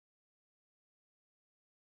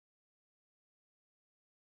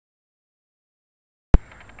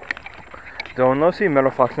Dylan Losey,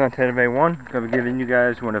 Metal Fox 910A1. Going to be giving you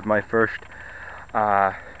guys one of my first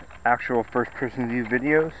actual first-person view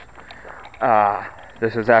videos.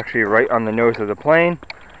 This is actually right on the nose of the plane,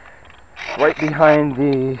 right behind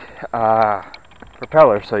the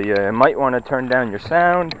propeller, so you might want to turn down your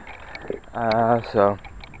sound.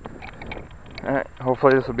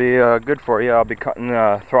 Hopefully this will be good for you. I'll be cutting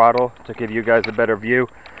the throttle to give you guys a better view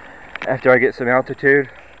after I get some altitude.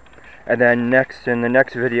 And then in the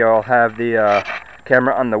next video, I'll have the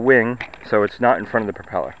camera on the wing, so it's not in front of the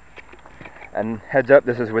propeller. And heads up,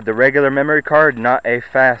 this is with the regular memory card, not a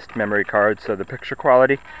fast memory card, so the picture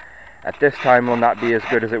quality at this time will not be as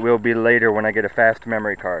good as it will be later when I get a fast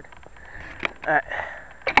memory card.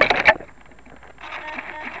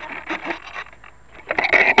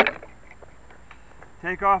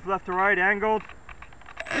 Take off left to right, angled.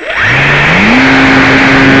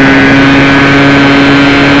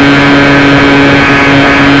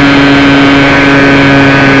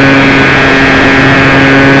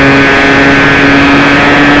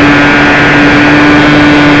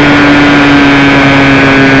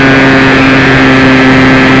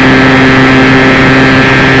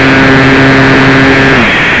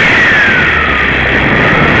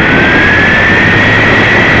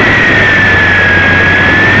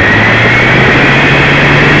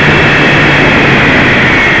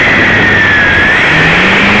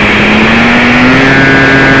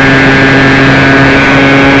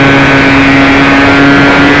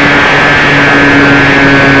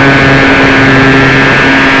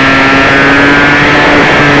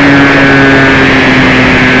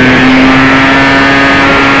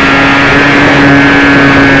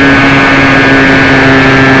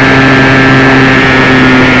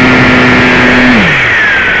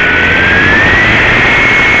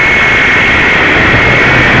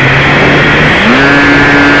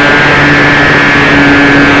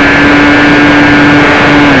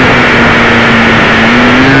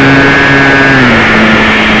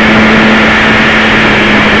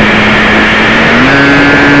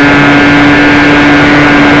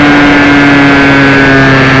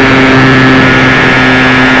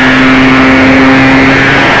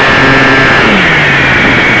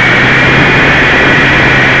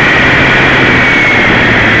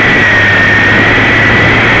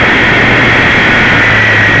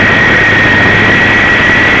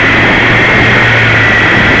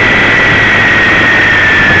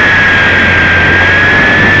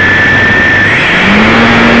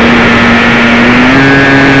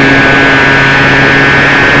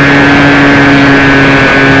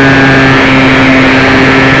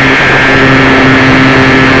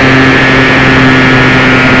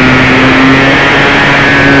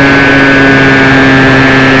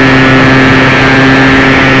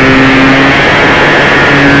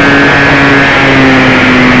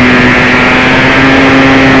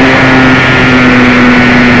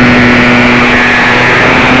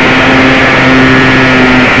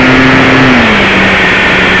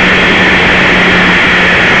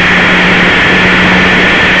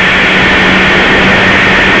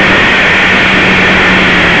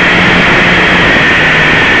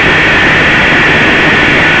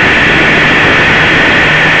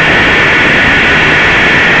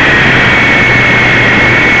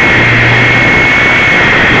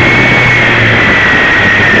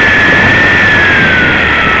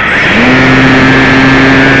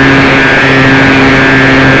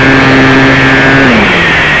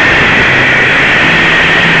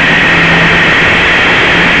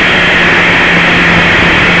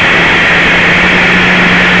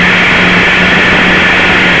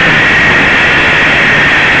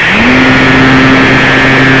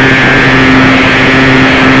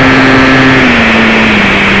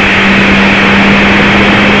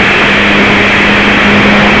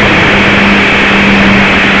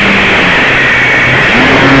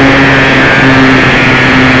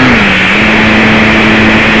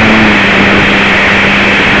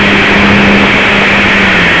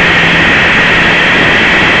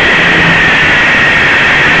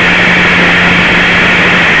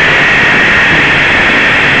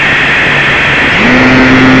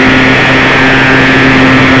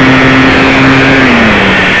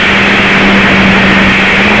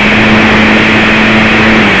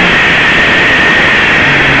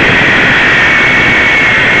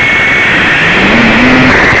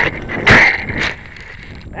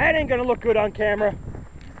 Gonna look good on camera.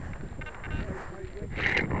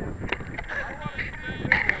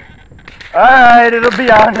 Alright, it'll be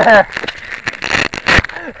on there.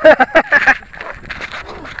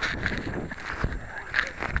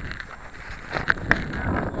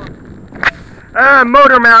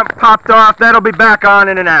 Motor mount popped off. That'll be back on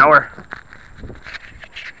in an hour.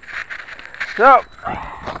 So,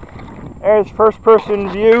 there's first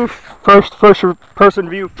person view footage.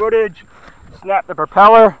 Snap the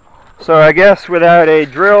propeller. So I guess without a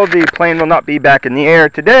drill, the plane will not be back in the air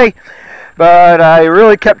today. But I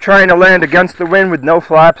really kept trying to land against the wind with no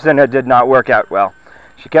flaps, and it did not work out well.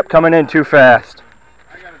 She kept coming in too fast.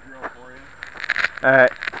 I got a drill for you.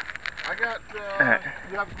 Alright. I got, Alright.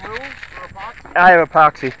 You have glue or epoxy? I have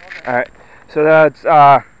epoxy. Okay. Alright. So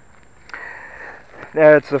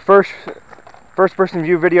that's the first person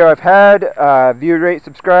view video I've had. View, rate,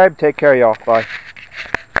 subscribe. Take care, y'all. Bye.